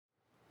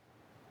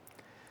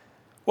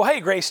Well, hey,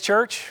 Grace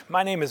Church.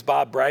 My name is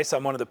Bob Bryce.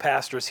 I'm one of the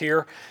pastors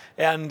here.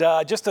 And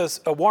just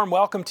a warm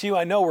welcome to you.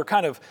 I know we're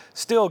kind of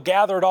still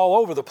gathered all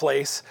over the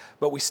place,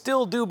 but we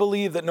still do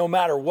believe that no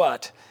matter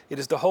what, it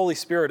is the Holy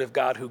Spirit of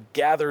God who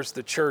gathers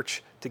the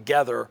church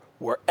together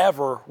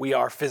wherever we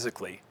are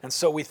physically. And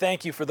so we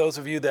thank you for those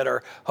of you that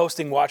are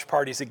hosting watch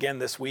parties again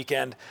this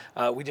weekend.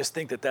 We just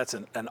think that that's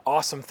an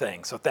awesome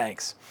thing, so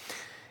thanks.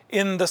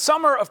 In the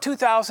summer of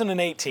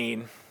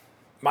 2018,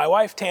 my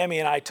wife Tammy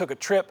and I took a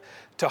trip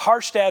to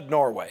Harstad,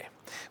 Norway,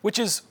 which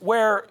is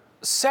where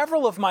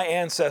several of my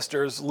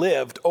ancestors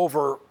lived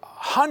over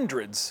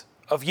hundreds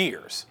of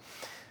years.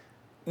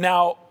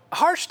 Now,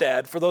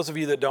 Harstad, for those of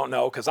you that don't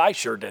know, because I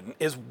sure didn't,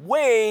 is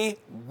way,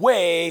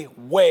 way,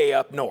 way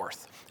up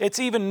north. It's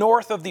even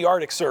north of the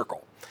Arctic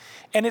Circle.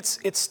 And it's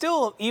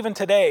still, even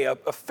today,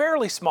 a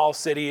fairly small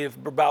city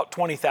of about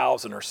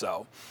 20,000 or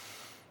so.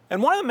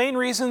 And one of the main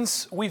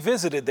reasons we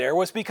visited there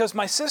was because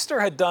my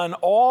sister had done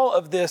all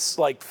of this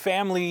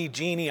family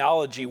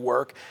genealogy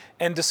work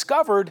and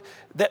discovered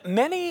that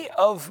many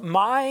of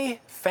my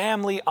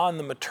family on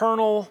the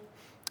maternal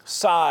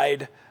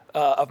side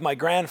of my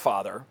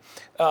grandfather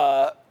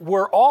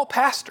were all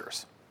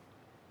pastors.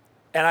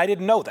 And I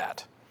didn't know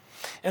that.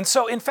 And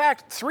so, in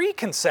fact, 3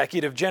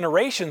 consecutive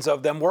generations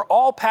of them were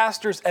all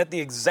pastors at the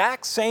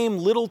exact same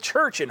little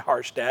church in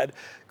Harstad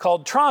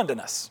called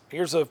Trondenes.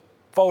 Here's a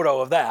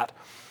photo of that.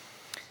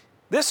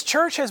 This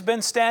church has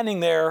been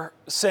standing there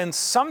since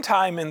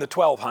sometime in the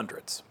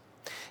 1200s.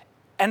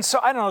 And so,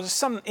 I don't know, just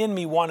something in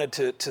me wanted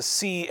to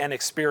see and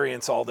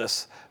experience all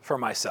this for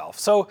myself.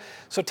 So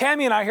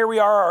Tammy and I, here we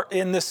are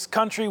in this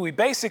country we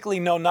basically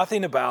know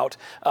nothing about,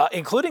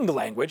 including the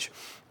language,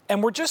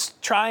 and we're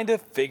just trying to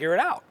figure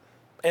it out.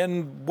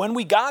 And when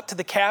we got to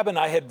the cabin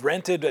I had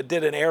rented,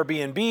 did an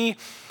Airbnb,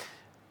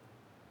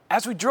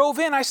 as we drove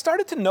in, I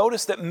started to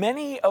notice that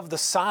many of the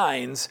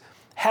signs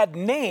had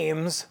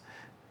names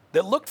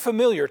that looked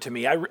familiar to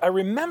me. I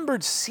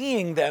remembered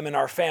seeing them in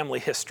our family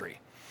history.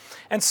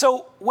 And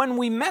so when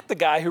we met the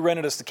guy who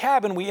rented us the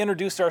cabin, we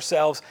introduced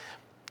ourselves,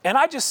 and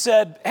I just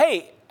said,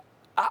 hey,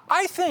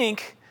 I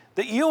think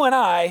that you and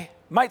I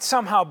might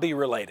somehow be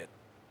related.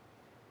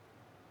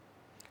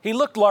 He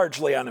looked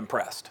largely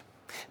unimpressed,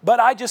 but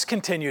I just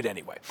continued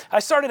anyway. I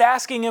started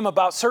asking him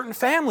about certain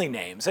family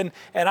names, and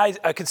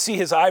I could see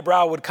his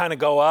eyebrow would kind of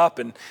go up,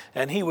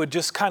 and he would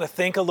just kind of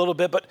think a little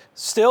bit, but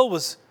still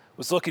was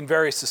looking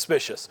very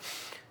suspicious.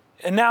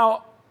 And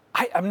now,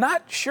 I'm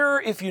not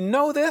sure if you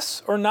know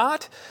this or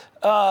not,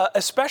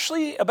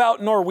 especially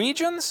about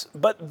Norwegians,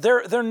 but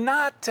they're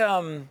not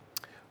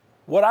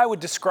what I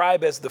would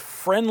describe as the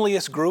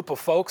friendliest group of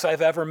folks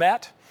I've ever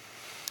met.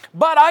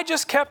 But I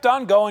just kept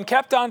on going,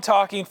 kept on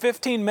talking,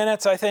 15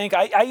 minutes, I think.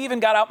 I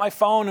even got out my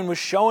phone and was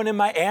showing him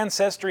my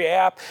Ancestry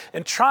app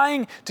and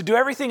trying to do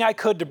everything I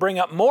could to bring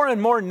up more and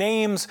more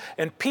names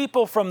and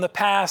people from the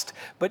past,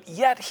 but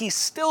yet he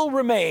still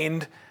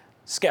remained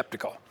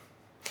skeptical.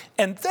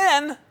 And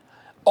then,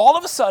 all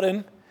of a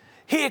sudden,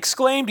 he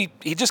exclaimed,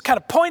 he just kind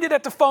of pointed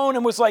at the phone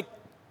and was like,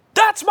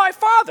 "That's my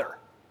father,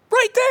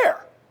 right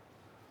there."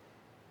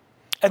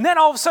 And then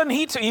all of a sudden,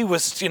 he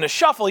was in a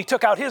shuffle. He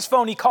took out his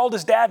phone, he called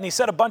his dad, and he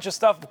said a bunch of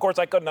stuff, of course,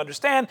 I couldn't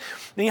understand.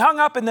 And he hung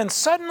up, and then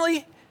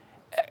suddenly,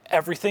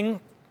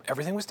 everything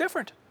was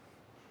different.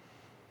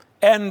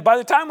 And by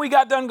the time we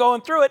got done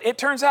going through it, it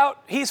turns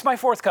out he's my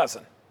 4th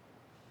cousin.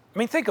 I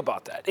mean, think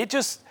about that.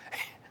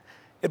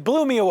 It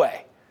blew me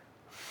away.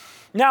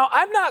 Now,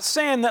 I'm not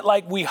saying that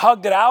we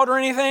hugged it out or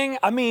anything.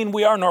 I mean,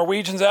 we are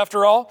Norwegians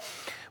after all.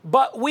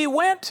 But we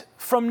went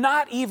from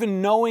not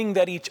even knowing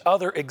that each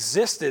other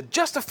existed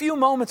just a few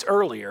moments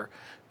earlier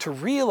to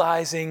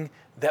realizing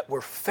that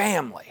we're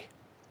family.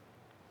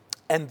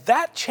 And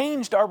that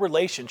changed our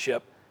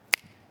relationship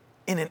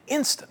in an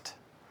instant.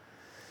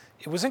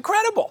 It was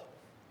incredible.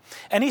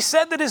 And he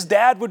said that his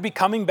dad would be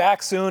coming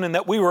back soon and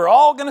that we were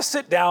all going to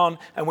sit down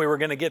and we were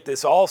going to get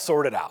this all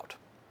sorted out.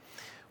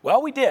 Well,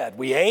 we did.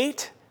 We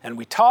ate and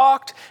we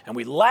talked and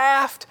we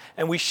laughed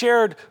and we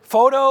shared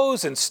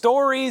photos and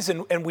stories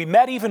and we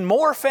met even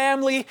more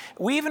family.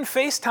 We even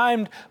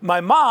FaceTimed my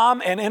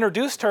mom and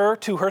introduced her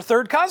to her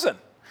 3rd cousin.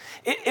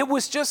 It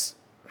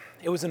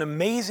was an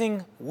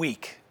amazing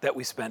week that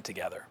we spent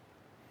together.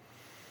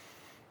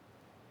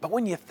 But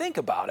when you think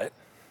about it,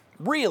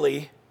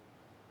 really,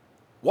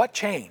 what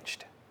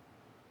changed?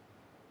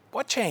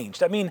 What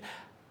changed? I mean,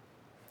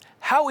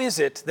 how is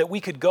it that we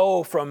could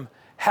go from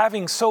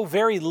having so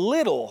very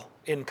little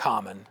in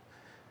common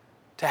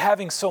to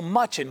having so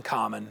much in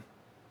common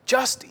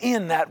just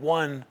in that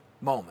one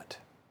moment?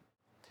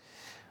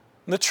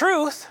 The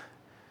truth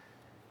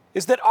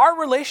is that our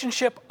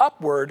relationship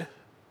upward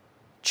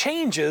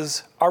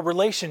changes our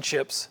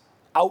relationships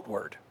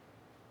outward.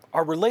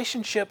 Our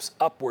relationships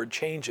upward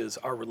changes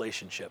our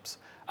relationships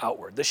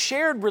outward. The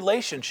shared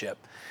relationship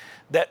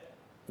that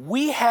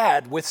we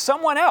had with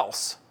someone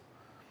else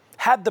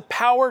had the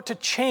power to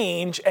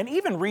change and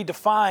even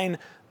redefine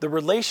the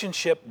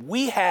relationship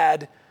we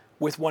had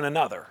with one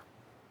another.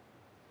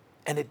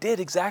 And it did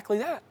exactly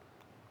that.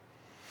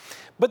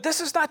 But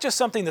this is not just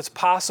something that's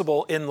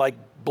possible in like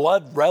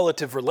blood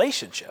relative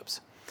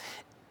relationships.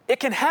 It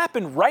can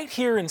happen right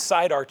here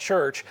inside our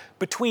church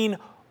between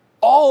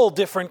all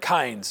different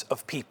kinds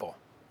of people.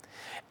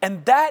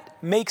 And that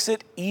makes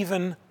it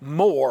even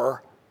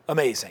more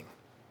amazing.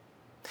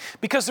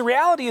 Because the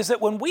reality is that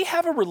when we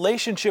have a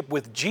relationship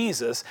with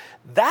Jesus,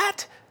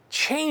 that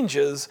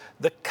changes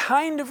the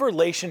kind of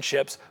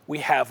relationships we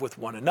have with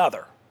one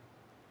another.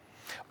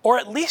 Or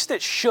at least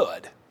it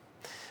should.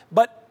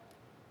 But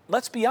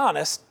let's be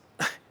honest,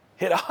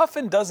 it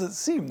often doesn't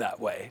seem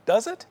that way,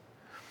 does it?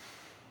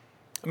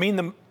 I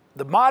mean,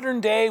 the modern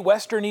day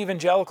Western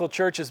evangelical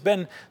church has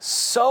been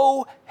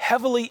so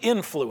heavily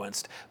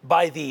influenced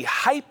by the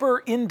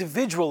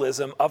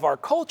hyper-individualism of our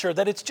culture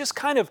that it's just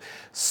kind of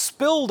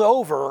spilled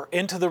over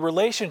into the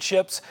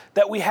relationships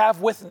that we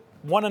have with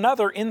one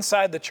another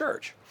inside the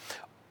church.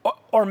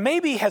 Or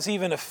maybe has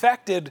even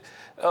affected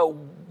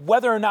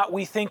whether or not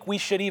we think we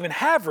should even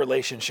have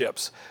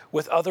relationships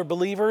with other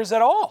believers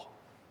at all.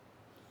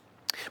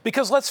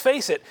 Because let's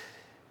face it,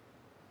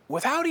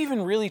 without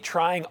even really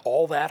trying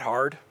all that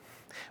hard,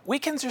 we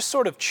can just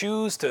sort of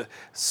choose to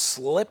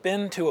slip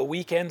into a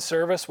weekend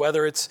service,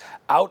 whether it's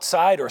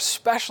outside or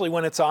especially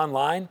when it's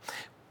online.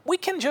 We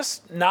can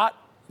just not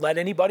let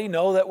anybody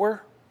know that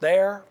we're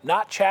there,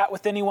 not chat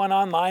with anyone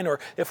online, or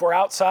if we're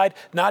outside,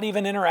 not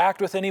even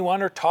interact with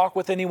anyone or talk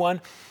with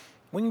anyone.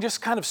 We can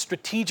just kind of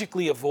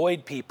strategically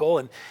avoid people,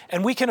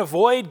 and we can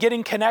avoid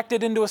getting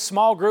connected into a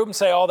small group and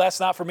say, oh,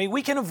 that's not for me.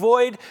 We can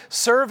avoid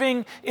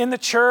serving in the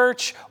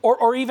church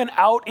or even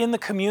out in the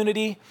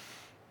community.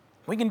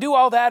 We can do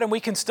all that and we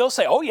can still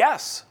say, oh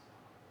yes,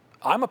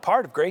 I'm a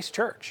part of Grace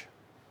Church.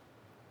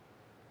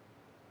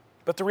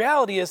 But the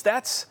reality is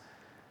that's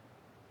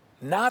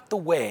not the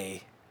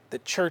way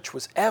that church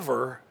was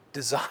ever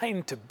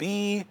designed to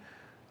be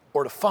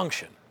or to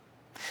function,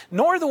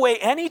 nor the way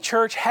any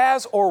church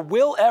has or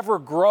will ever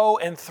grow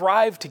and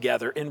thrive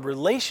together in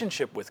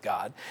relationship with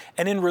God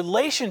and in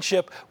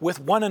relationship with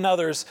one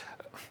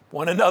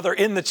another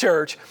in the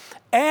church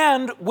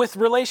and with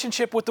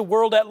relationship with the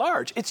world at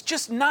large. It's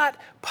just not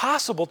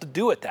possible to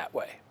do it that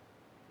way.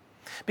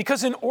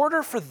 Because in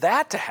order for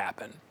that to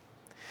happen,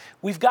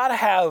 we've got to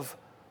have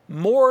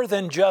more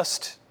than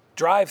just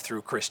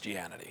drive-through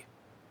Christianity.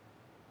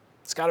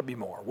 It's got to be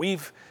more.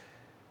 We've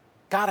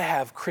got to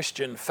have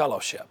Christian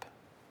fellowship.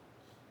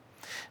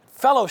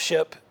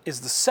 Fellowship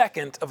is the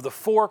second of the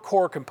 4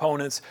 core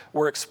components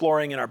we're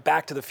exploring in our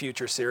Back to the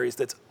Future series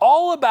that's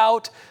all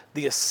about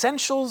the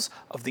essentials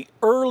of the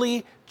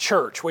early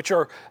church, which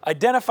are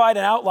identified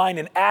and outlined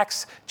in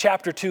Acts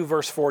chapter 2,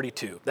 verse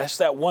 42. That's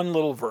that one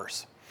little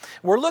verse.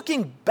 We're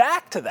looking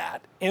back to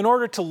that in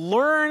order to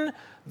learn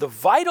the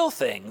vital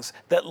things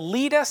that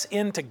lead us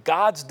into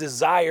God's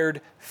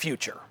desired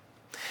future.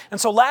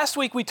 And so last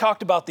week we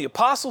talked about the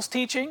apostles'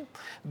 teaching.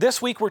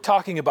 This week we're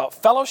talking about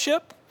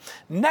fellowship.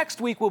 Next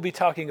week we'll be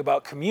talking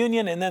about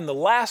communion. And then the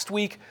last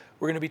week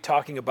we're going to be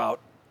talking about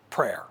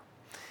prayer.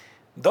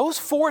 Those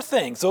 4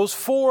 things, those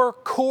 4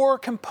 core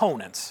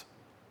components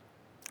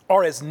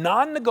are as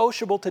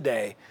non-negotiable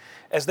today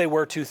as they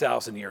were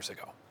 2,000 years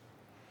ago.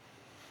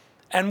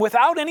 And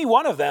without any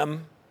one of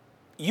them,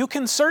 you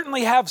can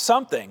certainly have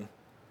something,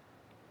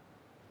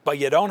 but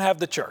you don't have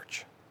the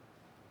church.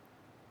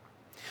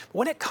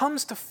 When it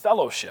comes to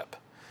fellowship,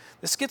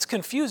 this gets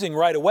confusing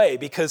right away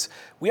because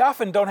we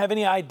often don't have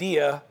any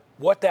idea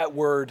what that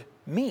word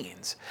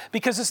means.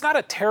 Because it's not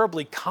a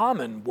terribly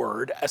common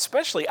word,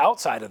 especially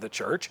outside of the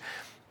church.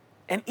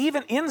 And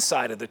even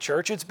inside of the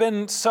church, it's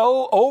been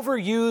so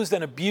overused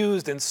and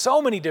abused in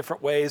so many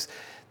different ways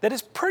that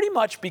it's pretty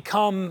much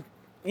become,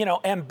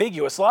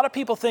 ambiguous. A lot of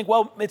people think,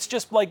 well, it's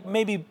just like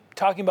maybe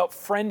talking about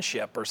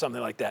friendship or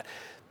something like that.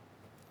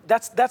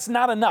 That's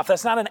not enough.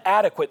 That's not an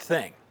adequate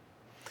thing.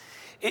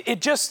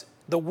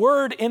 The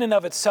word in and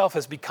of itself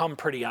has become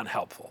pretty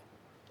unhelpful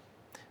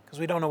because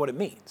we don't know what it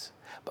means.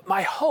 But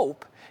my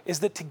hope is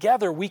that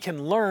together we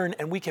can learn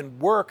and we can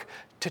work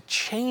to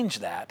change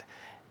that.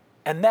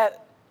 And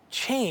that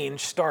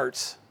change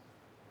starts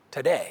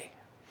today.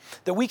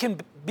 That we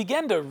can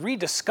begin to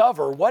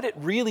rediscover what it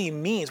really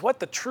means, what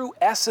the true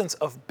essence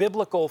of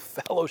biblical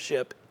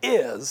fellowship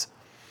is.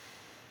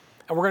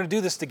 And we're going to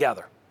do this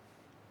together.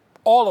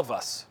 All of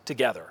us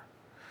together.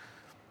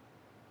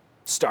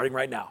 Starting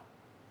right now.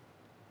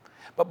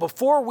 But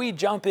before we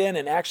jump in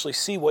and actually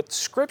see what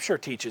Scripture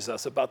teaches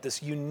us about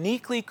this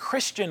uniquely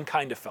Christian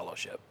kind of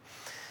fellowship,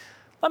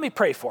 let me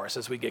pray for us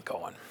as we get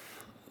going.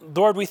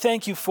 Lord, we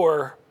thank you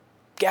for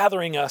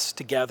gathering us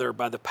together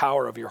by the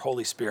power of your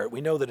Holy Spirit.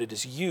 We know that it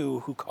is you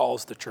who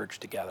calls the church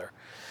together.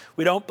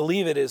 We don't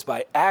believe it is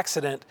by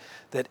accident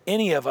that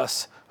any of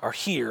us are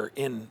here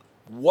in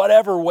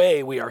whatever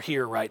way we are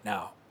here right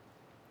now.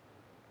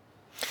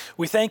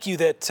 We thank you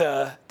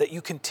that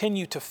you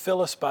continue to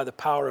fill us by the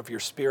power of your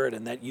Spirit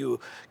and that you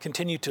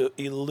continue to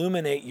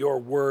illuminate your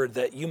word,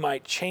 that you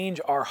might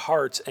change our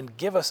hearts and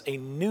give us a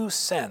new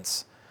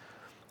sense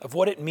of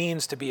what it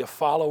means to be a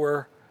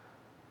follower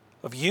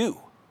of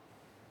you.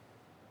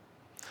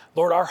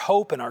 Lord, our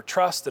hope and our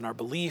trust and our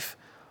belief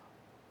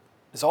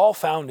is all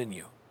found in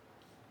you.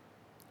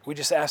 We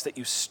just ask that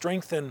you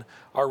strengthen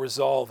our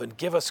resolve and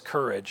give us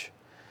courage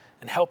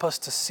and help us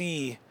to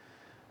see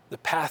the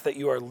path that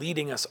you are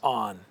leading us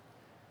on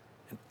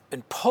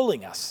and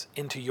pulling us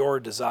into your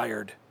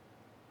desired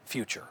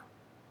future.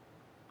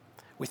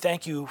 We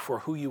thank you for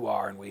who you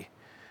are, and we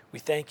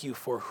thank you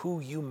for who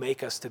you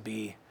make us to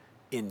be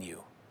in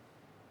you.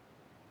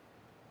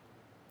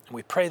 And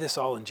we pray this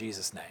all in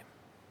Jesus' name.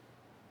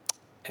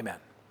 Amen.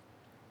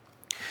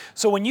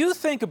 So when you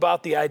think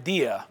about the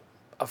idea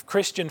of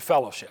Christian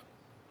fellowship,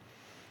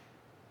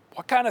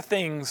 what kind of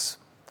things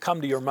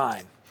come to your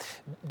mind?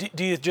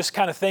 Do you just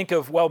kind of think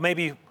of, well,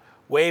 maybe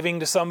waving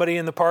to somebody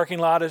in the parking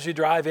lot as you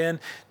drive in?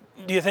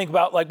 Do you think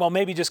about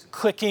maybe just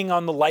clicking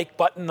on the like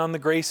button on the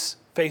Grace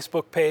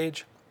Facebook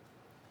page?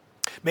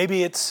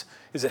 Maybe is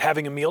it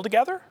having a meal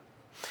together?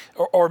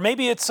 Or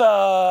maybe it's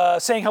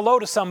saying hello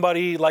to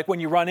somebody, like when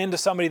you run into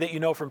somebody that you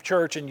know from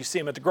church and you see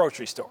them at the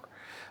grocery store.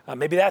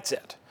 Maybe that's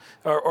it.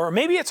 Or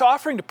maybe it's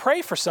offering to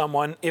pray for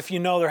someone if you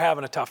know they're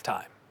having a tough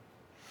time.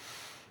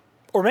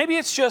 Or maybe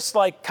it's just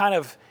kind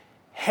of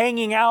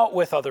hanging out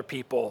with other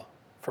people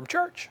from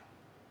church.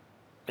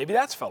 Maybe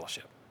that's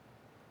fellowship.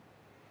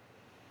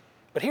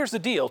 But here's the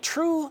deal.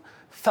 True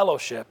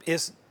fellowship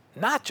is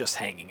not just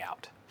hanging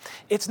out.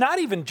 It's not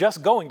even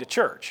just going to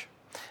church.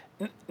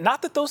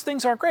 Not that those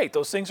things aren't great.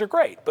 Those things are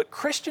great. But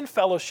Christian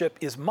fellowship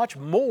is much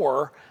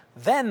more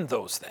than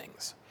those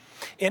things.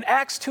 In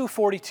Acts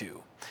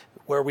 2:42,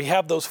 where we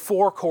have those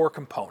 4 core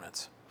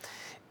components,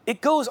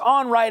 it goes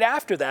on right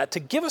after that to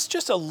give us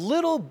just a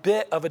little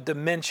bit of a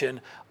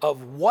dimension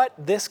of what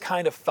this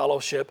kind of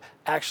fellowship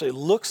actually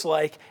looks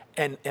like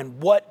and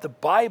what the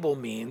Bible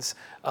means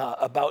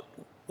about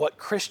what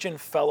Christian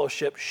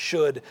fellowship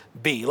should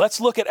be.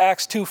 Let's look at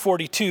Acts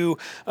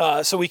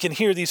 2:42 so we can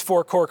hear these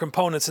 4 core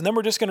components, and then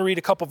we're just going to read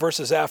a couple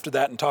verses after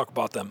that and talk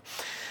about them.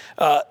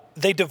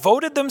 They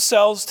devoted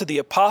themselves to the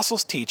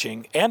apostles'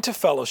 teaching and to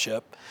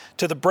fellowship,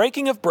 to the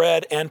breaking of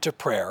bread and to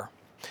prayer.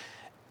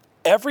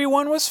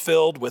 Everyone was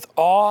filled with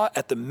awe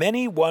at the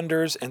many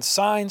wonders and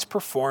signs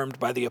performed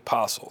by the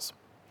apostles.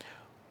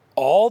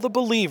 All the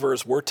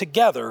believers were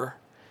together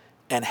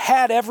and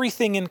had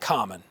everything in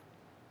common.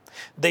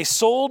 They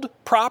sold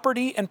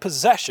property and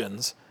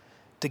possessions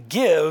to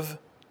give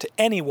to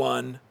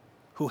anyone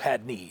who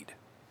had need.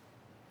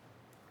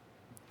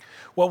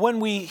 Well, when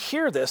we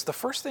hear this, the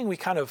first thing we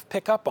kind of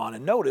pick up on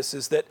and notice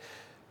is that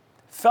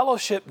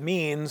fellowship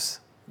means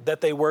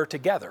that they were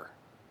together.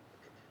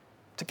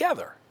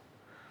 Together.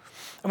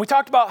 And we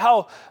talked about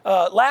how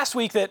last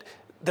week that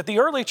the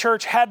early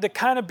church had to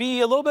kind of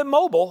be a little bit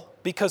mobile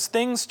because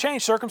things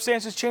changed,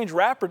 circumstances changed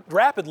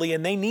rapidly,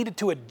 and they needed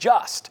to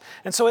adjust.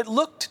 And so it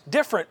looked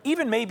different,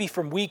 even maybe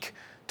from week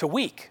to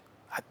week.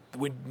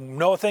 We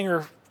know a thing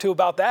or two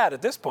about that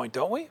at this point,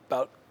 don't we?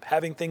 About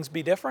having things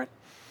be different.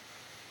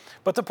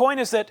 But the point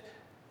is that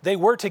they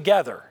were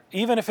together,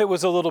 even if it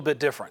was a little bit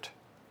different.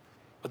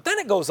 But then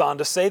it goes on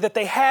to say that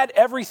they had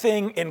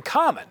everything in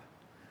common.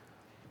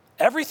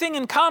 Everything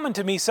in common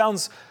to me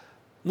sounds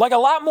like a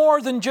lot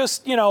more than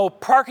just,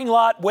 parking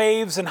lot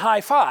waves and high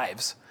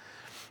fives.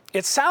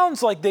 It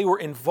sounds like they were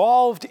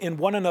involved in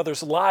one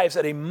another's lives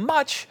at a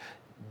much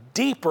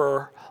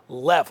deeper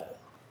level.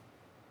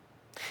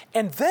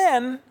 And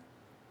then,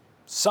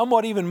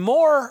 somewhat even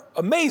more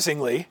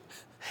amazingly,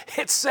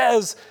 it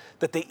says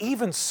that they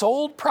even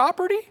sold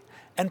property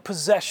and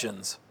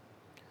possessions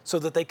so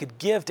that they could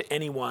give to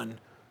anyone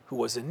who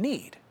was in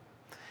need.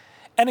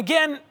 And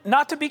again,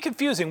 not to be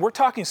confusing, we're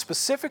talking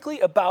specifically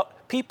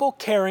about people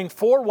caring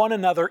for one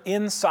another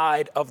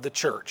inside of the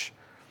church.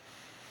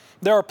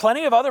 There are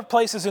plenty of other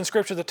places in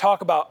Scripture that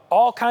talk about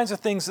all kinds of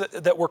things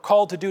that we're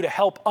called to do to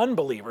help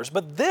unbelievers.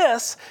 But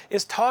this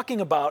is talking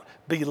about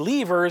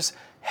believers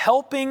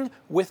helping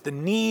with the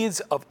needs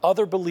of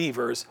other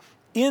believers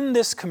in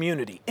this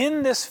community,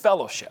 in this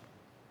fellowship.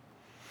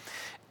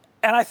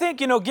 And I think,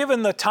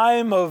 given the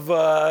time of,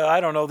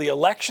 the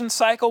election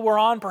cycle we're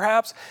on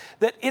perhaps,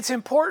 that it's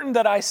important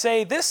that I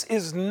say this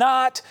is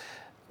not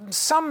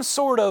some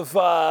sort of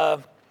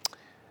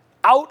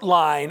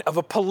outline of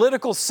a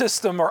political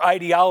system or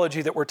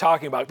ideology that we're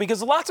talking about.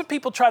 Because lots of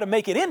people try to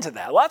make it into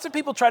that. Lots of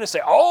people try to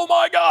say, oh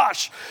my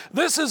gosh,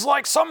 this is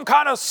like some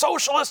kind of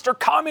socialist or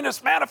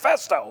communist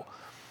manifesto.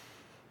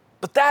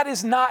 But that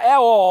is not at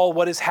all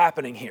what is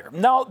happening here.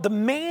 Now, the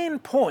main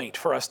point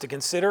for us to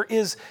consider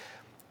is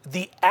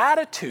the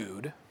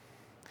attitude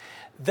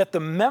that the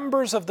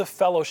members of the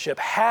fellowship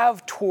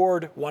have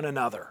toward one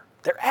another.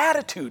 Their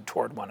attitude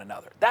toward one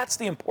another. That's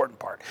the important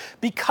part.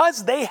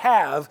 Because they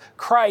have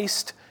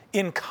Christ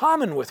in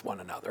common with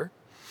one another,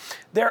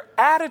 their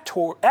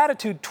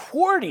attitude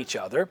toward each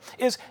other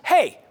is,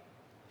 hey,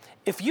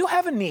 if you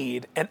have a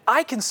need and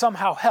I can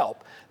somehow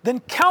help, then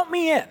count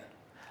me in.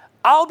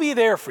 I'll be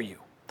there for you.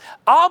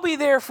 I'll be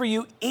there for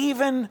you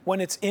even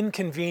when it's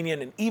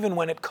inconvenient and even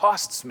when it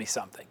costs me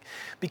something.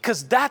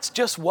 Because that's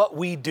just what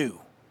we do.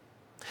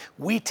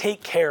 We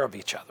take care of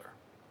each other.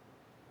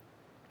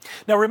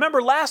 Now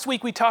remember last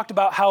week we talked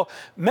about how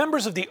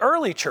members of the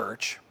early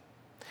church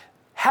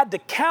had to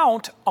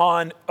count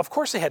on, of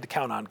course they had to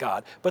count on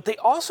God, but they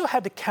also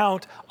had to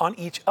count on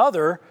each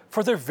other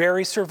for their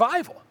very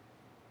survival.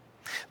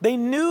 They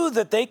knew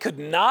that they could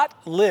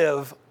not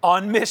live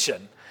on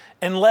mission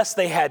unless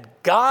they had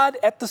God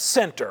at the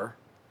center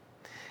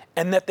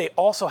and that they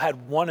also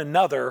had one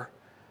another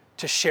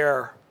to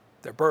share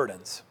their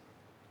burdens.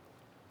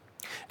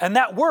 And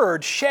that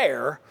word,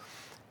 share,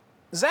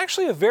 is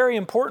actually a very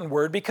important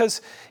word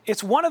because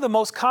it's one of the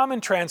most common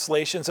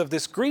translations of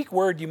this Greek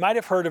word. You might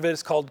have heard of it.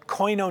 It's called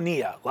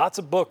koinonia. Lots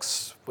of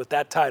books with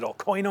that title,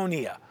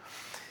 koinonia.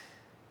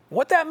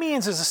 What that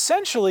means is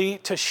essentially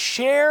to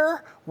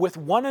share with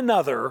one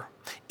another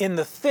in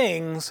the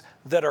things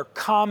that are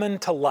common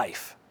to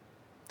life.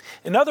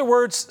 In other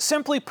words,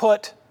 simply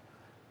put,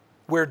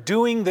 we're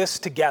doing this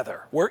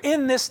together. We're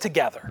in this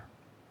together.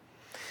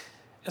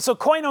 And so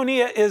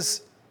koinonia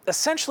is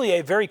essentially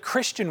a very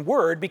Christian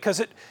word because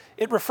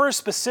it refers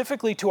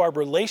specifically to our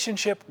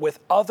relationship with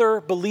other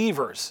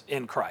believers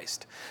in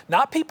Christ.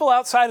 Not people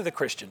outside of the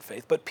Christian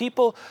faith, but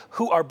people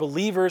who are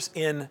believers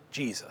in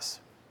Jesus.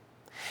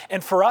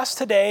 And for us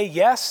today,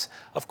 yes,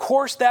 of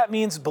course that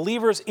means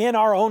believers in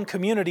our own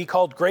community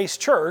called Grace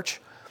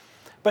Church.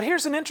 But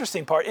here's an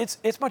interesting part.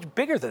 It's much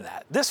bigger than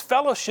that. This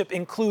fellowship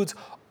includes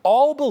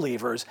all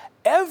believers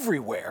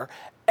everywhere,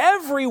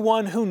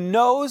 everyone who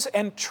knows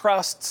and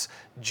trusts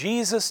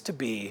Jesus to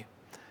be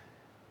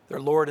their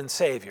Lord and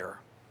Savior.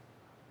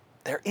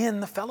 They're in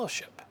the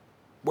fellowship.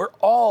 We're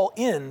all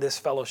in this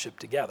fellowship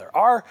together.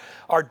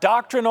 Our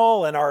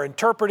doctrinal and our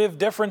interpretive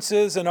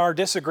differences and our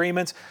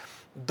disagreements,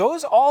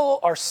 those all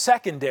are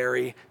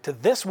secondary to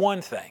this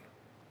one thing.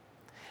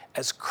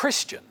 As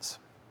Christians,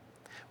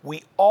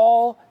 we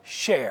all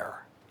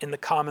share in the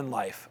common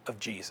life of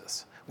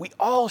Jesus. We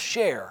all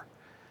share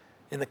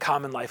in the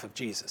common life of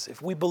Jesus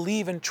if we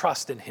believe and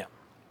trust in Him.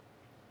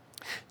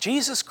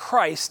 Jesus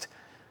Christ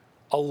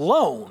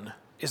alone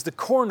is the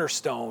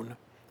cornerstone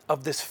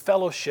of this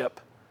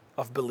fellowship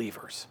of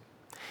believers.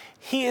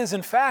 He is,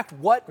 in fact,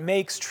 what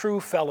makes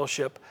true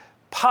fellowship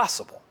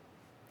possible.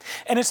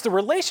 And it's the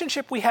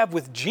relationship we have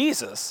with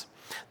Jesus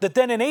that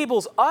then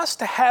enables us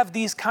to have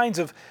these kinds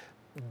of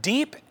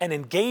deep and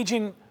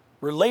engaging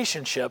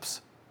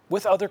relationships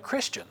with other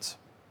Christians.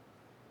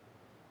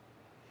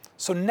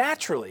 So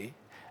naturally,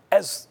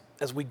 as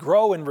we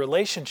grow in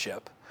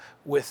relationship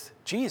with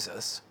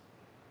Jesus,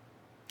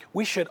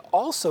 we should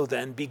also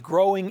then be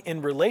growing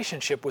in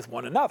relationship with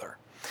one another.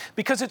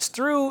 Because it's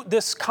through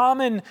this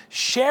common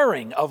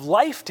sharing of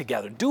life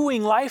together,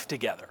 doing life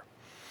together,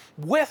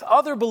 with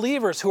other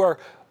believers who are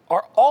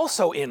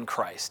also in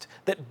Christ,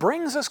 that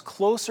brings us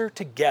closer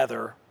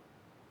together,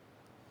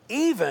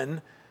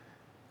 even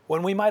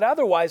when we might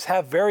otherwise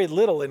have very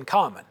little in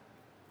common.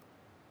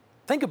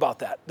 Think about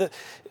that.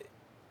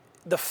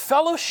 The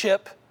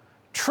fellowship,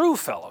 true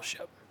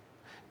fellowship,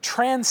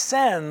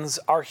 transcends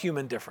our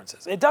human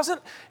differences. It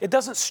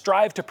doesn't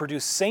strive to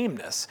produce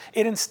sameness.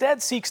 It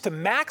instead seeks to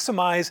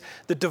maximize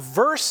the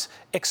diverse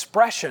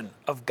expression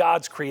of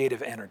God's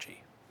creative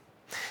energy.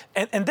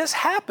 And this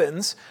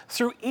happens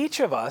through each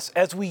of us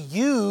as we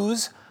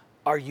use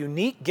our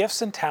unique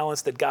gifts and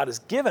talents that God has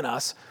given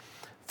us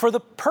for the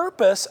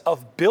purpose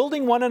of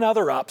building one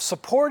another up,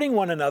 supporting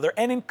one another,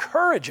 and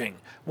encouraging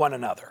one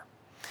another.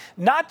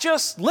 Not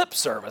just lip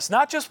service,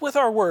 not just with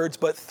our words,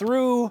 but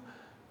through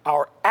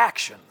our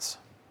actions.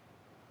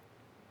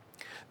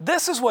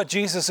 This is what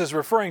Jesus is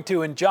referring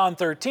to in John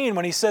 13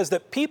 when he says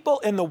that people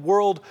in the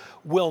world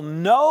will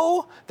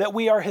know that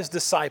we are his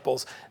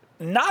disciples,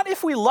 not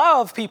if we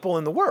love people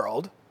in the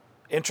world.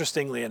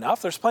 Interestingly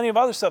enough, there's plenty of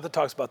other stuff that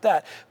talks about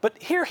that. But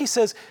here he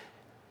says,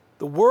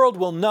 the world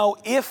will know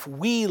if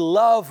we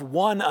love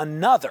one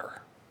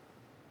another.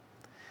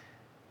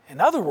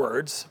 In other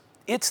words,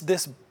 it's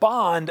this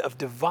bond of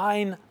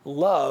divine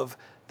love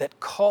that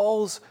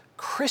calls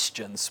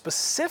Christians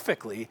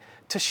specifically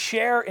to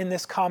share in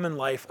this common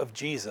life of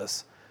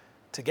Jesus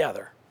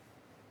together.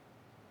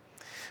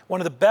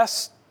 One of the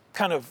best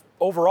kind of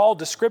overall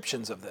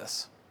descriptions of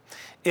this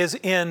is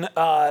in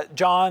 1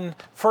 John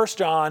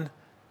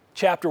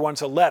chapter 1.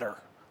 It's a letter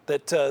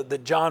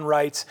that John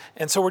writes.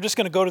 And so we're just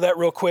going to go to that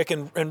real quick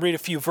and read a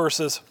few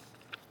verses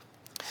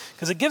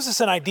because it gives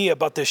us an idea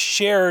about this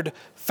shared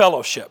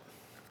fellowship.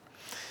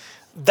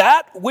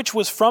 That which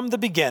was from the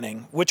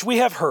beginning, which we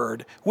have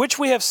heard, which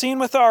we have seen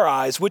with our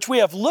eyes, which we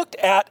have looked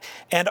at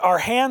and our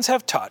hands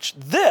have touched,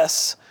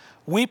 this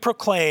we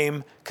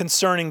proclaim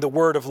concerning the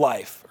word of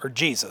life, or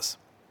Jesus.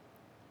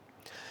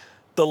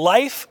 The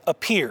life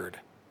appeared.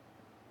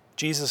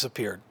 Jesus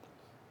appeared.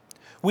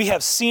 We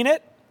have seen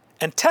it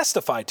and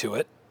testify to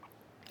it,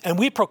 and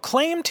we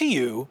proclaim to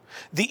you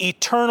the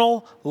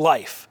eternal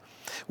life,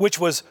 which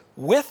was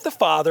with the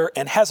Father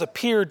and has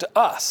appeared to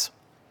us.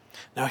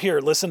 Now here,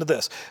 listen to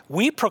this.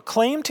 We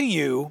proclaim to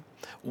you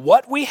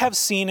what we have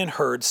seen and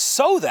heard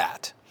so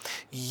that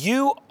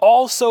you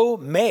also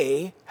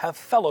may have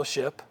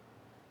fellowship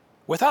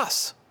with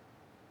us.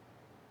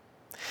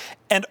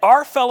 And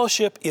our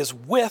fellowship is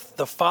with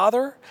the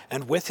Father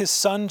and with his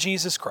Son,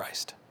 Jesus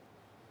Christ.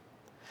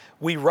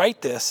 We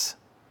write this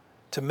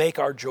to make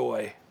our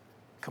joy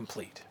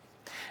complete.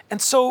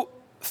 And so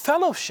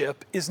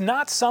fellowship is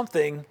not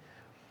something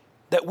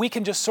that we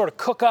can just sort of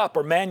cook up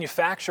or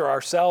manufacture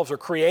ourselves or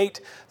create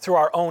through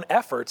our own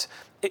efforts.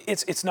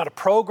 It's not a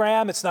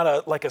program. It's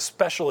not like a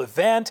special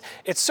event.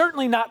 It's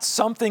certainly not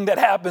something that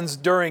happens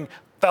during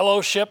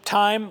fellowship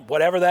time,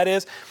 whatever that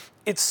is.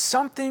 It's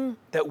something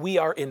that we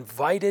are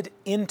invited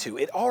into.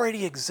 It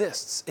already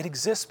exists. It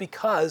exists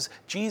because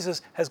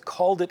Jesus has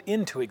called it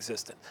into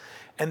existence.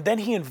 And then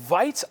he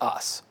invites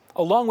us,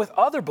 along with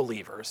other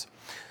believers,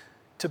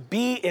 to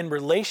be in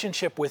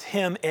relationship with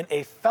him in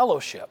a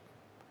fellowship.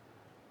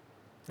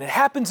 And it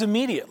happens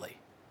immediately.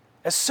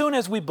 As soon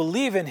as we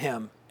believe in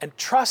him and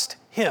trust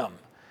him,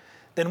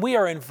 then we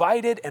are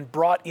invited and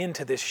brought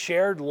into this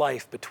shared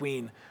life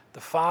between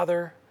the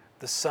Father,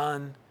 the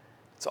Son.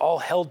 It's all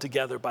held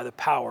together by the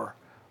power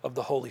of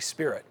the Holy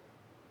Spirit,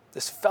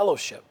 this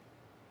fellowship.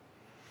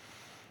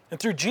 And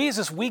through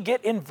Jesus, we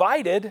get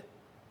invited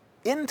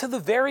into the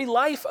very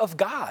life of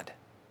God.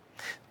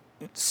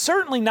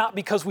 Certainly not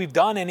because we've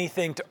done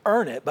anything to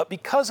earn it, but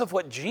because of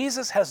what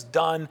Jesus has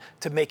done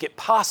to make it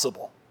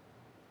possible.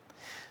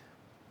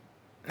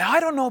 Now,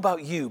 I don't know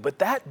about you, but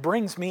that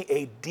brings me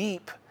a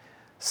deep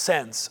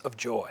sense of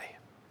joy.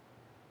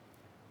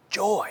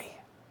 Joy.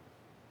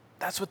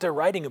 That's what they're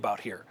writing about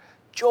here.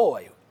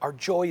 Joy. Our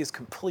joy is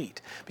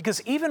complete.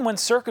 Because even when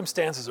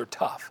circumstances are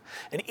tough,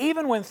 and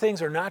even when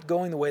things are not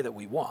going the way that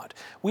we want,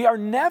 we are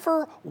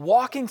never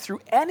walking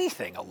through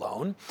anything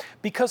alone,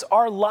 because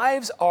our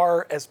lives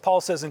are, as Paul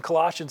says in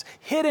Colossians,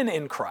 hidden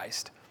in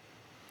Christ.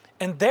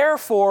 And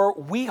therefore,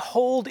 we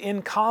hold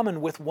in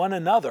common with one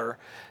another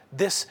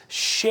this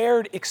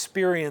shared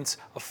experience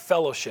of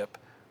fellowship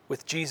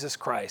with Jesus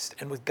Christ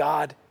and with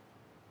God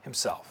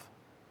himself.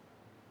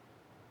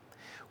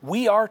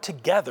 We are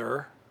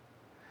together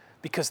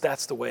because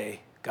that's the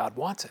way God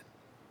wants it.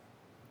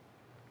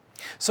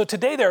 So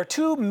today there are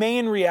two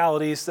main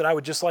realities that I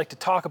would just like to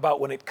talk about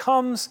when it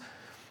comes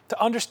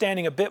to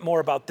understanding a bit more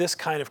about this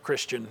kind of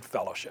Christian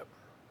fellowship.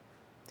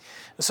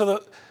 And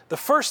so the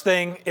first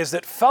thing is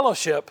that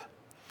fellowship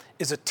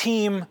is a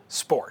team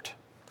sport.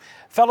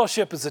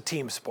 Fellowship is a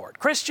team sport.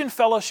 Christian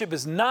fellowship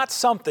is not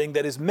something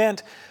that is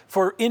meant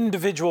for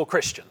individual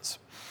Christians.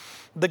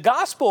 The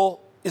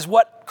gospel is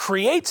what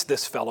creates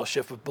this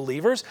fellowship of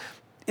believers.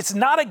 It's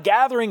not a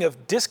gathering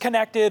of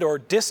disconnected or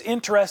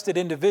disinterested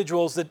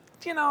individuals that,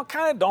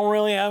 kind of don't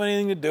really have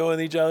anything to do with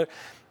each other.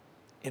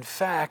 In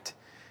fact,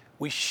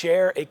 we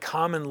share a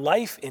common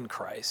life in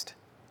Christ.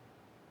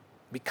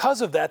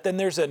 Because of that, then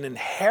there's an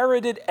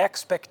inherited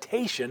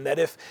expectation that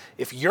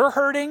if you're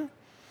hurting,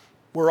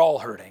 we're all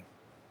hurting.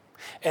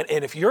 And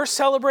if you're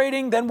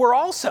celebrating, then we're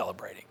all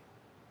celebrating.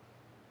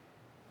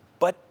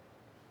 But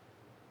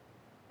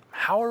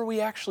how are we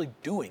actually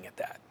doing at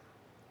that?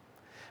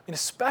 I mean,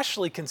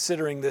 especially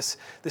considering this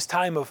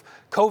time of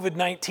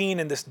COVID-19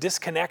 and this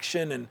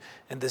disconnection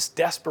and this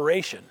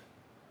desperation.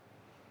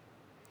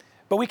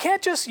 But we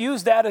can't just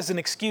use that as an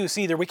excuse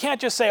either. We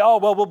can't just say,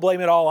 we'll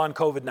blame it all on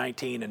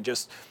COVID-19 and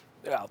just,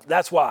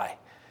 that's why.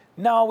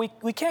 No,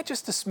 we can't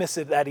just dismiss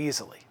it that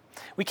easily.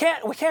 We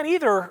can't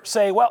either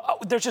say,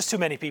 there's just too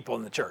many people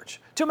in the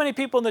church. Too many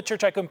people in the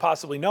church, I couldn't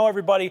possibly know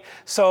everybody,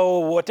 so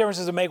what difference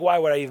does it make? Why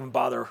would I even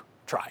bother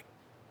trying?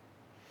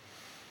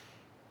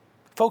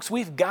 Folks,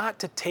 we've got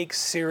to take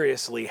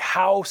seriously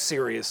how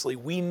seriously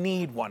we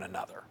need one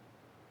another.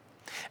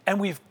 And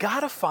we've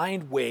got to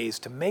find ways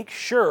to make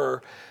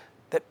sure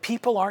that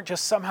people aren't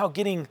just somehow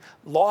getting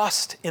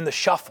lost in the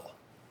shuffle.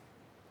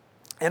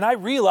 And I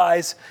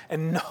realize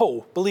and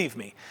know, believe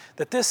me,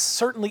 that this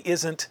certainly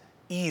isn't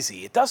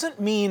easy. It doesn't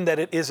mean that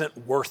it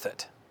isn't worth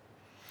it.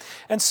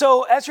 And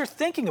so as you're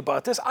thinking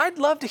about this, I'd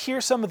love to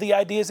hear some of the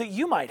ideas that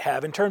you might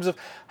have in terms of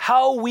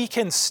how we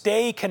can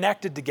stay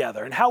connected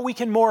together and how we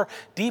can more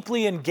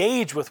deeply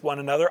engage with one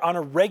another on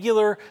a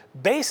regular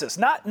basis.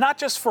 Not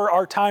just for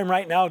our time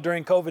right now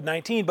during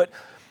COVID-19, but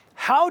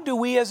how do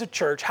we as a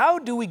church, how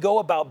do we go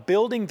about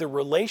building the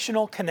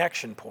relational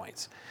connection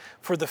points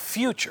for the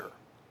future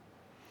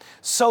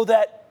so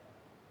that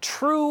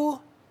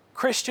true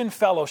Christian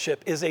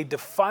fellowship is a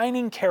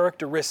defining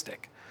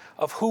characteristic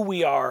of who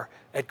we are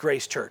at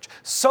Grace Church,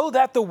 so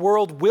that the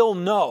world will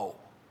know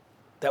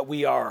that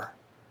we are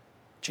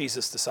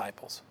Jesus'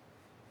 disciples.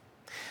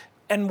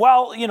 And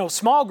while,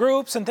 small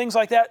groups and things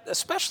like that,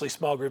 especially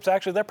small groups,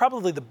 actually, they're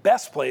probably the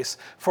best place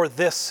for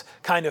this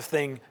kind of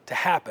thing to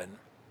happen.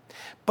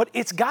 But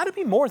it's got to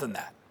be more than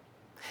that.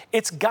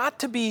 It's got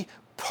to be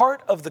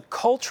part of the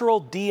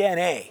cultural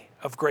DNA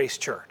of Grace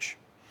Church.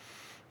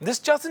 This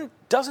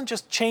doesn't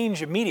just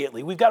change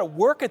immediately. We've got to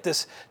work at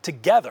this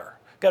together.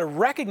 We've got to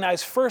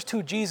recognize first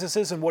who Jesus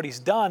is and what he's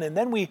done, and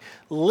then we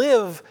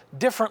live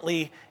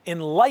differently in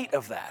light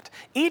of that.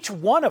 Each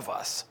one of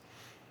us,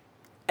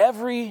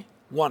 every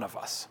one of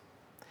us,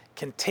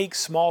 can take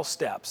small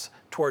steps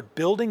toward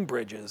building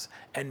bridges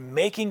and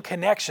making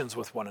connections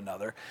with one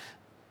another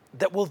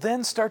that will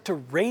then start to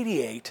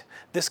radiate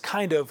this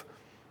kind of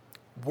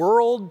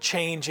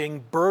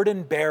world-changing,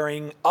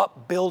 burden-bearing,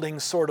 upbuilding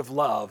sort of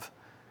love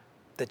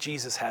that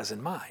Jesus has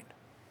in mind.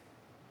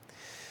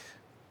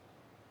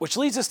 Which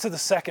leads us to the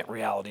second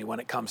reality when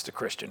it comes to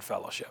Christian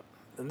fellowship.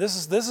 And this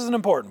is an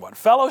important one.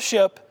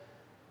 Fellowship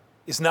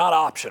is not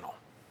optional.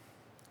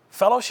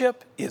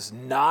 Fellowship is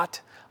not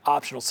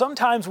optional.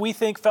 Sometimes we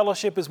think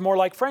fellowship is more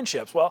like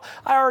friendships. Well,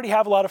 I already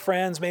have a lot of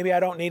friends. Maybe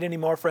I don't need any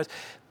more friends.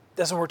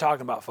 That's what we're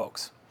talking about,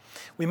 folks.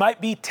 We might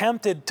be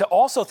tempted to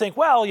also think,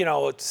 well,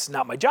 it's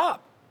not my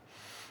job.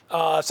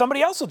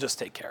 Somebody else will just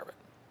take care of it.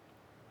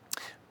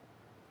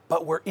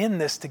 But we're in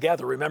this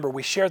together. Remember,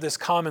 we share this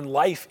common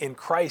life in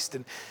Christ.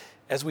 And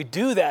as we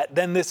do that,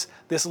 then this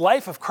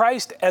life of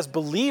Christ as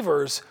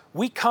believers,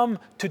 we come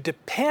to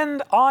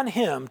depend on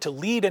Him to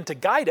lead and to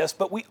guide us,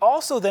 but we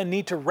also then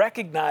need to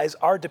recognize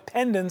our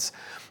dependence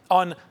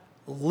on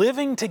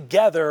living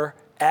together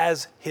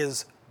as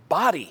His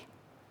body,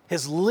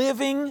 His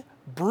living,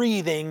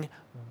 breathing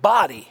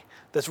body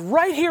that's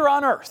right here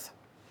on earth.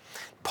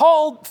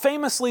 Paul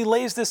famously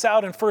lays this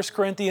out in 1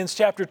 Corinthians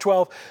chapter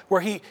 12,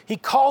 where he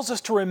calls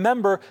us to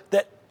remember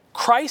that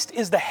Christ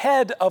is the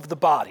head of the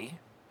body,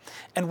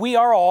 and we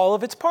are all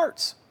of its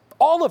parts,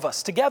 all of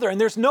us together. And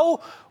there's no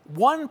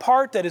one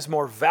part that is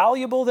more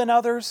valuable than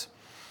others,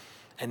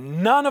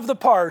 and none of the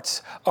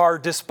parts are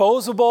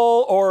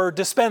disposable or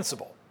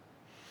dispensable.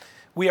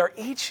 We are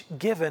each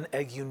given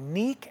a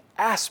unique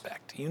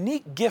aspect,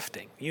 unique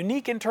gifting,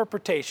 unique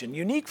interpretation,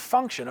 unique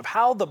function of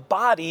how the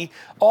body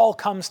all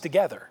comes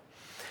together.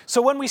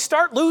 So when we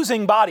start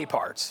losing body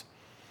parts,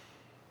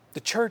 the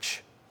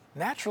church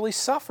naturally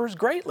suffers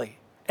greatly,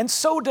 and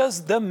so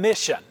does the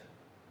mission.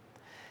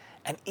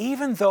 And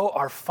even though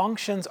our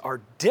functions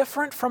are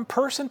different from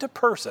person to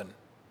person,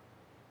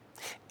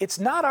 it's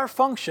not our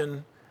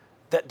function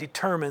that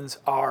determines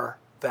our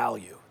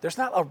value. There's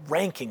not a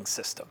ranking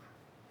system.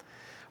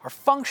 Our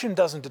function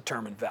doesn't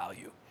determine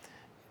value.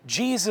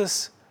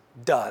 Jesus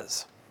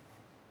does.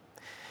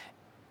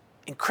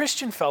 In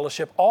Christian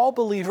fellowship, all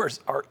believers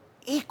are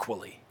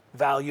equally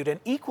valued and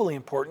equally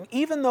important,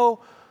 even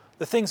though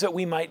the things that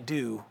we might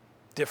do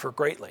differ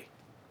greatly.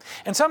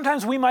 And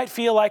sometimes we might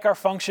feel like our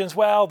functions,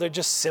 well, they're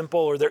just simple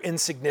or they're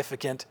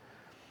insignificant.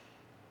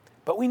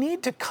 But we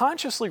need to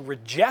consciously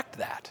reject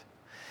that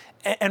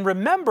and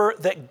remember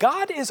that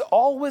God is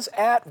always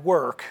at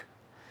work,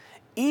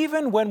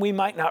 even when we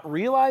might not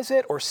realize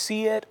it or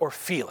see it or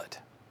feel it.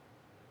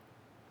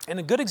 And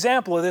a good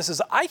example of this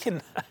is I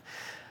can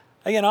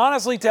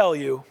honestly tell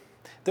you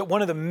that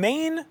one of the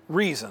main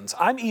reasons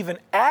I'm even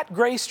at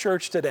Grace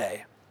Church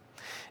today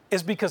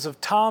is because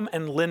of Tom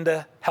and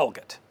Linda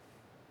Helgett.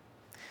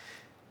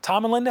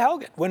 Tom and Linda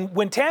Helgett.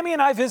 When Tammy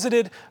and I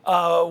visited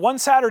one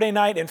Saturday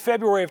night in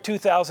February of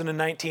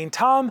 2019,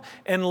 Tom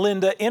and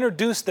Linda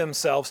introduced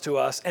themselves to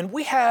us, and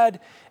we had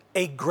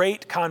a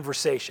great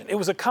conversation. It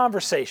was a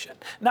conversation,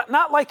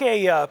 not like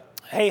a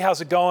hey,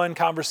 how's it going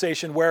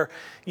conversation where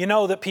you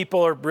know that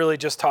people are really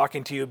just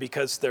talking to you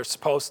because they're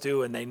supposed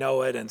to and they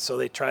know it, and so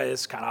they try.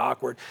 It's kind of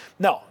awkward.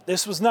 No,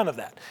 this was none of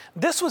that.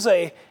 This was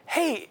a,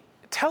 hey,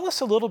 tell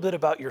us a little bit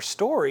about your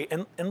story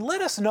and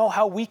let us know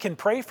how we can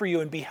pray for you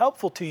and be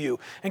helpful to you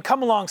and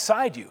come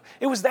alongside you.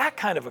 It was that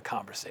kind of a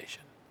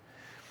conversation.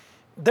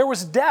 There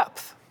was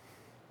depth.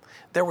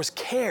 There was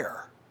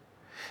care.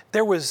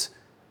 There was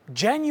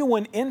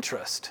genuine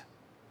interest.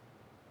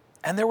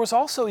 And there was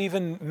also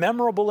even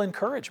memorable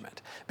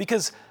encouragement,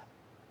 because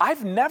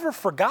I've never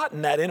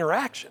forgotten that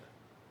interaction.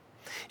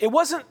 It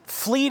wasn't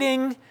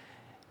fleeting.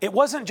 It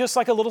wasn't just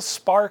like a little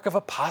spark of a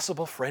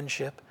possible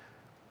friendship.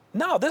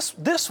 No,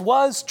 this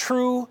was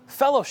true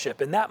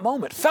fellowship in that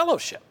moment,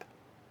 fellowship.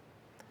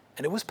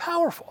 And it was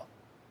powerful.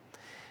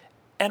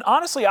 And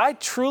honestly, I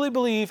truly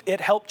believe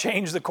it helped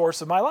change the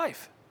course of my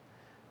life.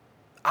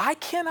 I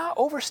cannot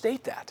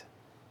overstate that.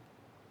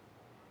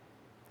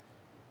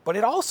 But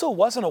it also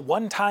wasn't a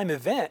one-time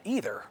event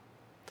either.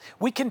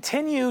 We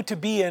continue to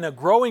be in a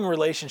growing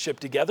relationship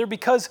together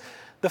because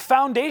the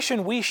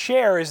foundation we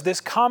share is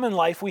this common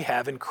life we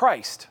have in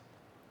Christ.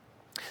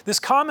 This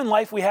common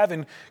life we have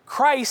in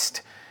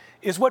Christ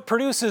is what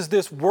produces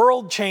this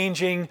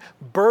world-changing,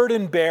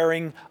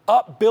 burden-bearing,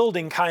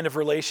 upbuilding kind of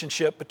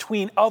relationship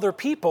between other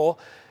people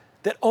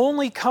that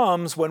only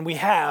comes when we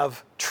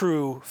have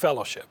true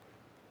fellowship.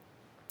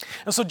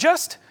 And so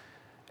just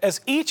as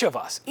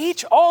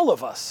all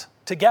of us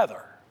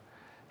together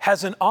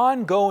has an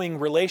ongoing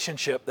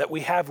relationship that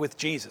we have with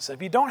Jesus.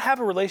 If you don't have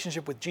a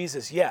relationship with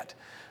Jesus yet,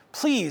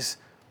 please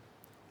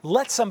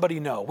let somebody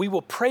know. We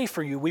will pray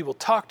for you. We will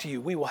talk to you.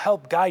 We will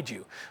help guide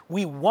you.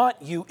 We want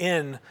you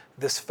in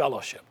this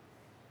fellowship.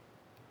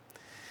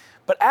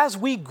 But as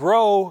we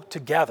grow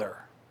together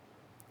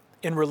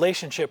in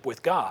relationship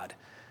with God,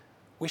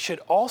 we should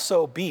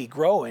also be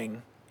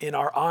growing in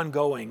our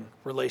ongoing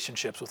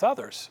relationships with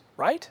others,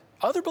 right?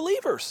 Other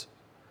believers.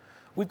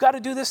 We've got to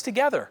do this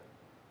together.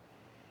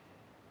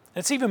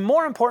 And it's even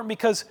more important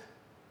because,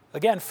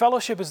 again,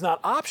 fellowship is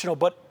not optional,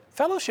 but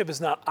fellowship is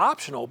not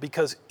optional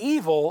because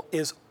evil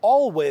is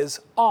always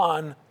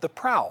on the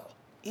prowl.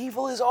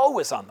 Evil is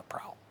always on the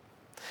prowl.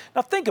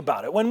 Now think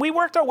about it. When we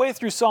worked our way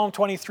through Psalm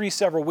 23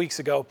 several weeks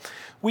ago,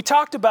 we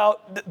talked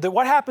about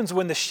what happens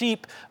when the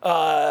sheep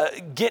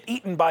get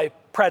eaten by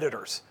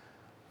predators.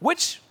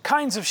 Which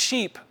kinds of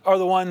sheep are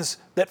the ones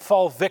that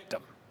fall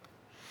victim?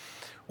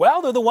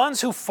 Well, they're the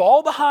ones who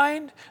fall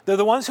behind. They're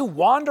the ones who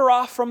wander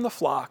off from the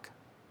flock.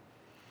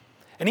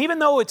 And even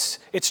though it's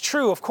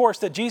true, of course,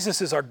 that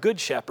Jesus is our good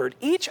shepherd,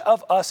 each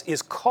of us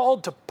is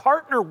called to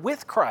partner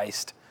with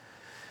Christ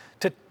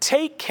to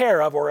take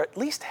care of, or at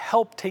least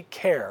help take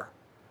care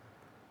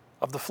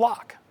of the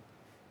flock.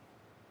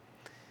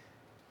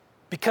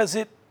 Because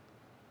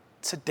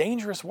it's a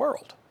dangerous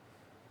world.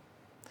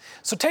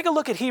 So take a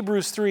look at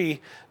Hebrews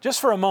 3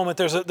 just for a moment.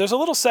 There's a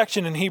little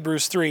section in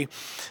Hebrews 3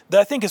 that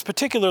I think is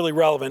particularly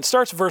relevant. It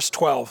starts verse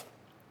 12.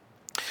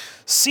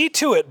 See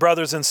to it,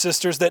 brothers and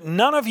sisters, that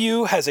none of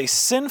you has a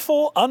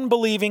sinful,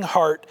 unbelieving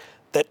heart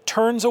that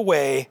turns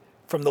away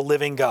from the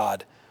living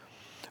God.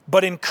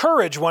 But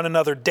encourage one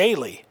another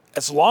daily,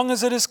 as long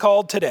as it is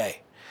called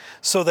today,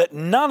 so that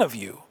none of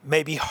you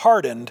may be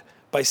hardened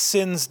by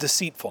sin's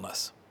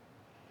deceitfulness.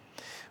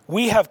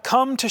 We have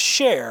come to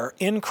share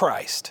in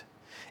Christ,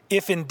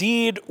 if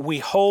indeed we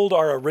hold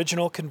our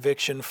original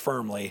conviction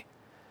firmly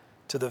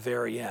to the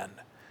very end.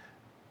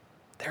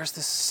 There's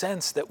this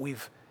sense that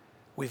we've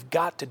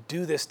got to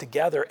do this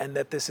together, and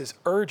that this is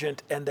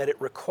urgent, and that it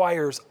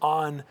requires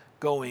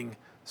ongoing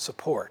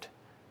support.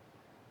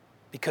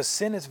 Because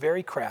sin is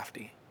very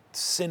crafty.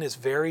 Sin is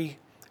very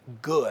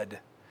good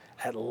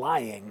at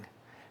lying.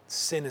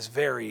 Sin is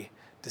very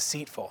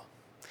deceitful.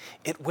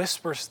 It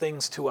whispers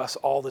things to us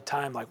all the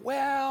time like,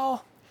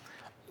 well,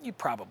 you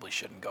probably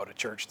shouldn't go to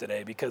church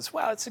today because,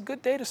 well, it's a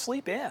good day to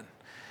sleep in.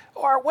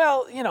 Or,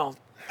 well,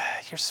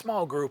 your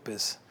small group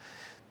is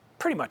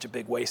pretty much a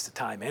big waste of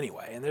time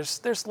anyway. And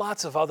there's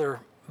lots of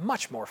other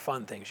much more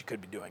fun things you could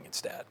be doing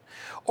instead.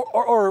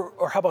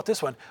 Or how about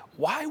this one?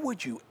 Why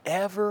would you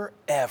ever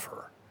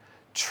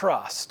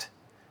trust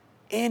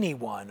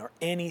anyone or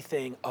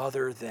anything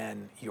other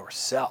than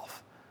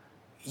yourself?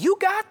 You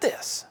got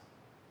this.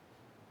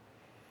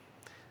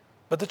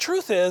 But the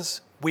truth is,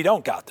 we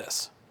don't got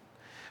this.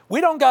 We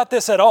don't got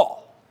this at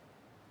all.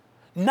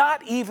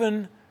 Not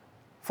even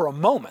for a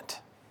moment.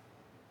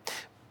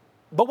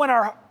 But when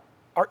our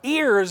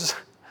ears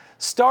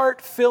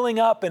start filling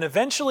up, and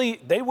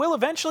they will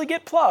eventually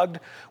get plugged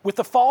with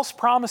the false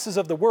promises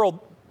of the world,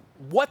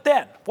 what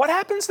then? What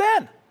happens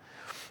then?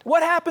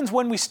 What happens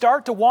when we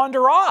start to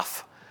wander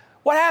off?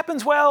 What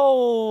happens,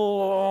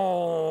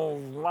 well,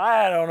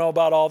 I don't know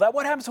about all that.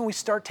 What happens when we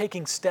start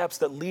taking steps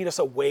that lead us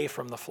away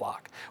from the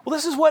flock? Well,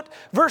 this is what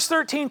verse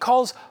 13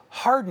 calls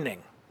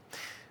hardening,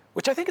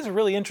 which I think is a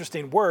really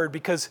interesting word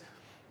because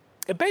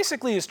it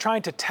basically is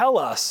trying to tell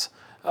us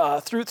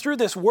through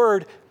this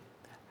word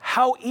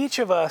how each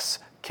of us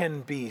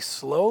can be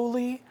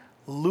slowly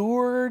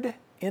lured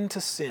into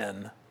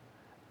sin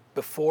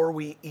before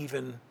we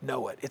even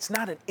know it. It's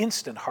not an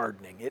instant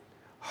hardening. It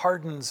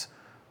hardens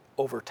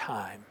over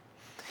time.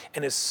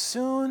 And as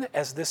soon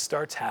as this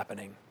starts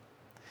happening,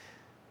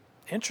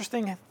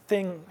 interesting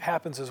thing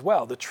happens as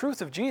well. The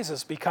truth of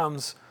Jesus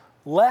becomes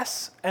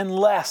less and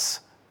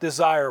less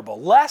desirable,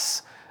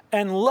 less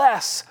and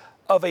less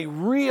of a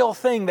real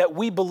thing that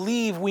we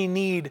believe we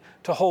need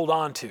to hold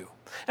on to.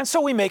 And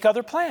so we make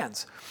other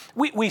plans.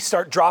 We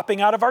start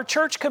dropping out of our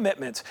church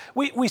commitments.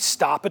 We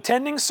stop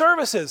attending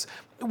services.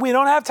 We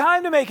don't have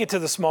time to make it to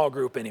the small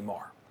group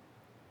anymore.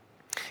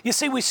 You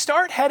see, we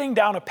start heading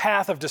down a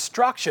path of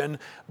destruction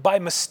by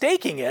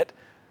mistaking it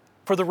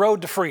for the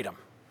road to freedom.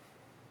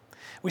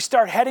 We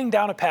start heading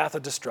down a path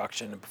of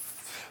destruction.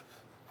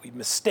 We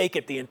mistake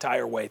it the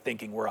entire way,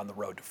 thinking we're on the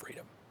road to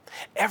freedom.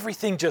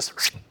 Everything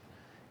just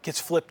gets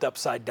flipped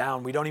upside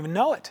down. We don't even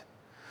know it.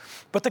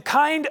 But the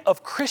kind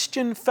of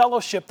Christian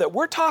fellowship that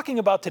we're talking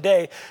about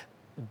today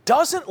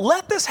doesn't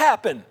let this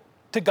happen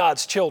to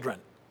God's children.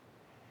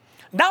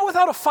 Not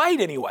without a fight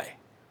anyway.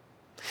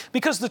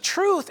 Because the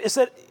truth is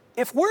that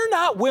if we're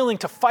not willing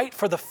to fight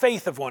for the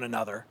faith of one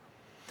another,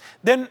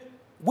 then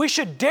we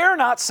should dare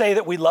not say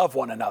that we love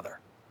one another.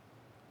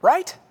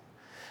 Right?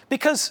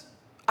 Because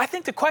I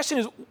think the question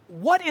is,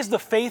 what is the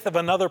faith of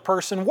another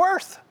person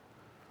worth?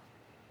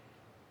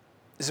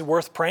 Is it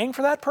worth praying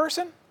for that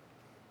person?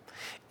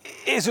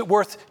 Is it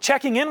worth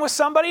checking in with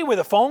somebody with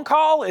a phone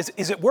call? Is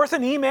it worth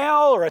an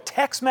email or a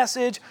text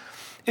message?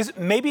 Is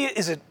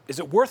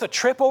it worth a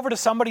trip over to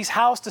somebody's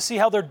house to see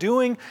how they're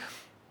doing?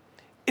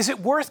 Is it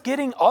worth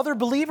getting other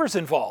believers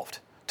involved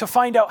to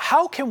find out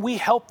how can we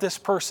help this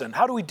person?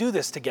 How do we do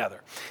this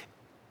together?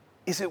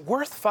 Is it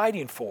worth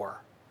fighting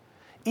for,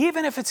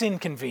 even if it's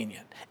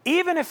inconvenient,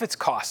 even if it's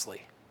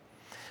costly?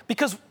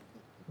 Because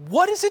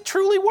what is it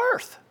truly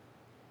worth?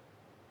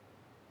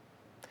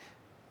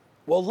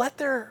 Well, let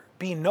there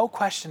be no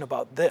question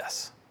about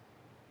this.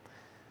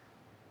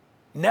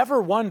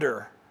 Never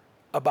wonder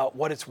about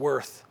what it's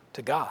worth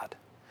to God.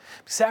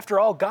 Because after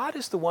all, God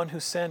is the one who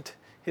sent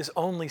his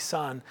only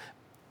Son,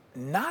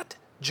 not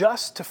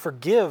just to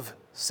forgive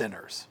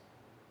sinners,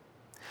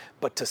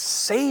 but to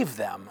save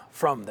them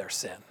from their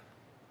sin.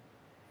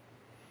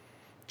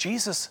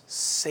 Jesus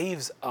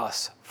saves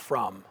us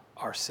from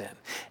our sin.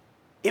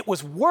 It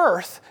was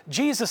worth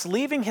Jesus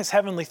leaving his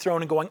heavenly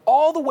throne and going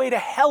all the way to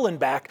hell and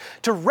back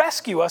to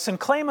rescue us and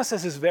claim us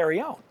as his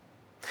very own.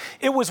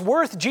 It was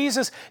worth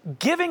Jesus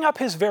giving up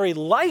his very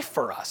life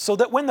for us so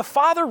that when the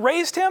Father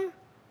raised him,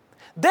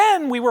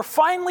 then we were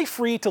finally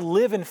free to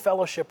live in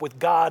fellowship with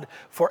God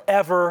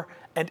forever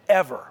and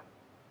ever.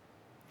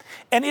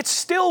 And it's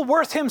still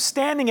worth him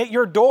standing at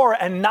your door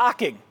and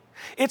knocking.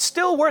 It's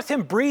still worth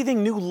him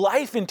breathing new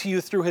life into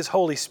you through his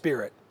Holy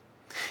Spirit.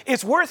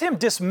 It's worth him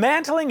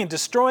dismantling and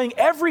destroying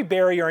every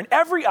barrier and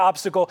every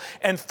obstacle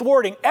and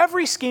thwarting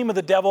every scheme of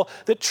the devil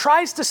that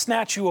tries to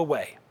snatch you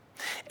away.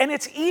 And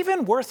it's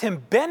even worth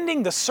him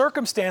bending the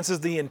circumstances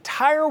of the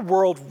entire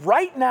world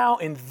right now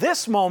in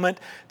this moment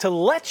to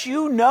let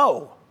you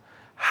know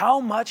how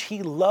much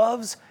he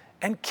loves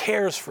and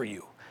cares for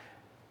you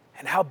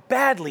and how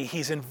badly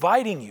he's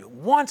inviting you,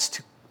 wants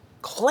to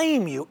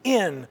claim you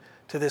in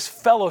to this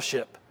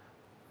fellowship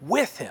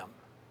with him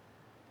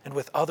and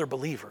with other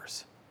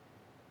believers.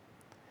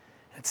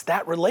 It's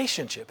that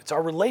relationship, it's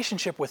our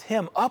relationship with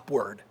him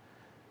upward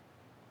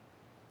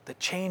that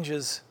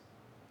changes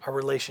our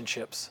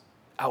relationships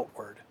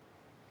outward.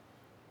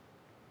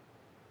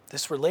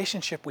 This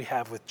relationship we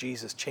have with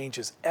Jesus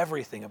changes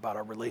everything about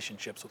our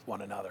relationships with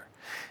one another.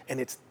 And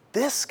it's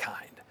this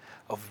kind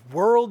of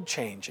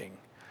world-changing,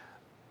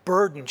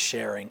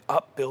 burden-sharing,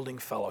 upbuilding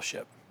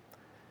fellowship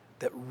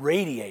that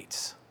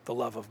radiates the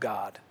love of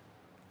God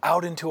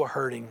out into a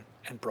hurting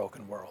and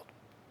broken world.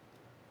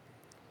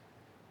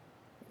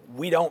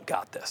 We don't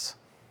got this.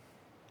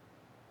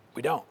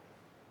 We don't.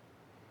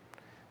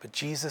 But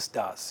Jesus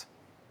does.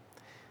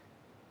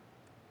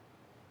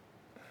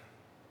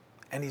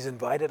 And he's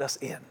invited us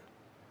in.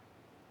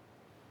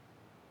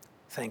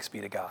 Thanks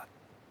be to God.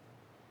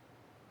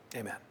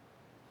 Amen.